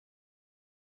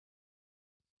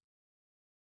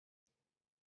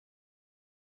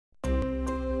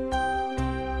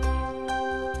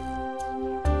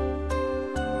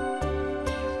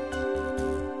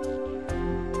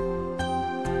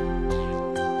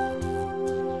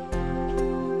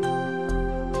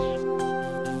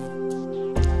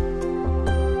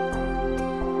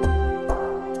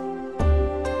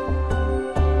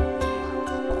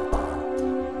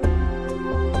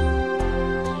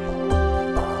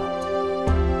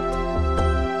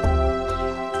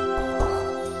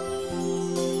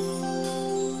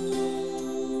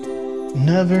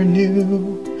Never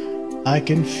knew I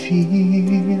can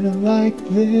feel like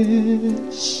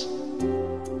this,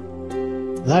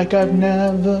 like I've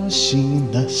never seen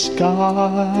the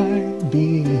sky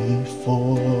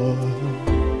before.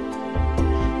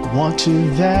 Want to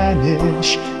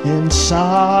vanish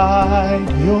inside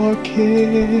your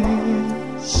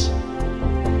kiss.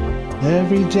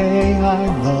 Every day I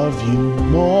love you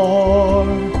more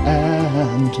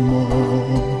and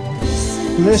more.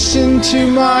 Listen to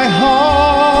my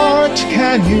heart,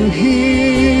 can you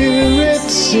hear it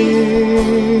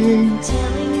sing?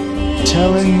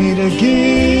 Telling me to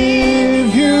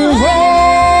give you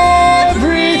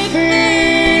everything.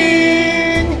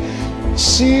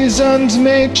 Seasons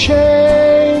may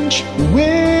change,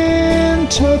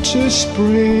 winter to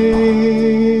spring,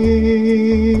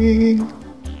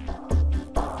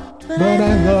 but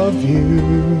I love you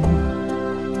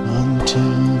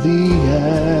until the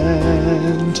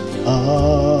end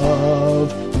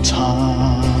of time.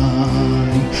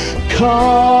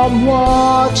 Come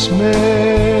what may,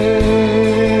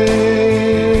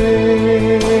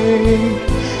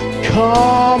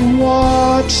 come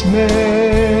what may,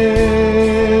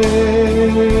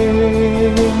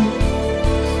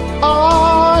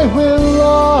 I will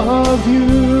love you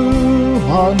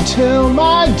until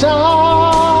my dying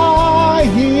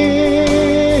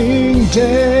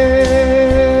day.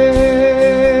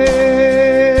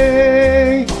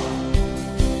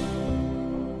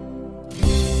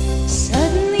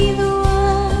 Suddenly the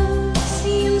world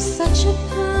seems such a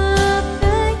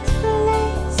perfect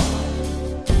place.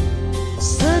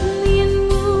 Suddenly it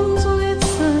moves with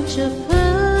such a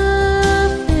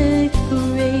perfect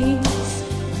grace.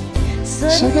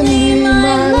 Suddenly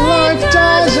my life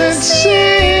doesn't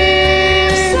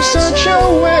seem such a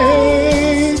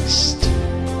waste.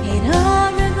 It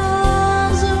all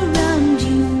revolves around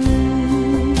you,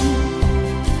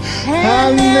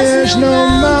 And there's no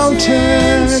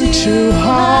mountain too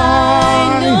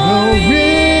high, no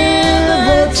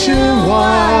river too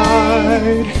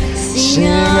wide.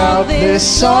 Sing out this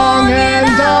song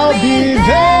and I'll be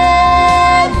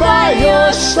there by your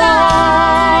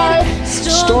side.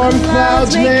 Storm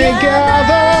clouds may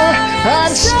gather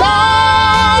and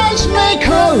stars may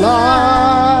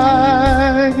collide,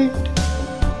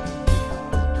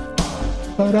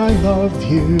 but I love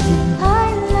you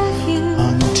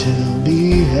until the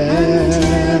end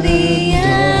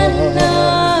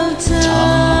of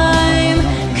time.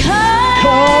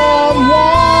 Come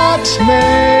what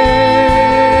may,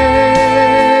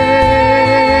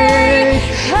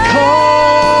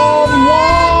 come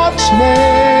what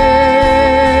may,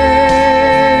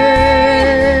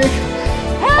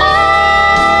 I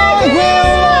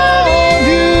will love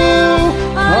you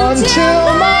until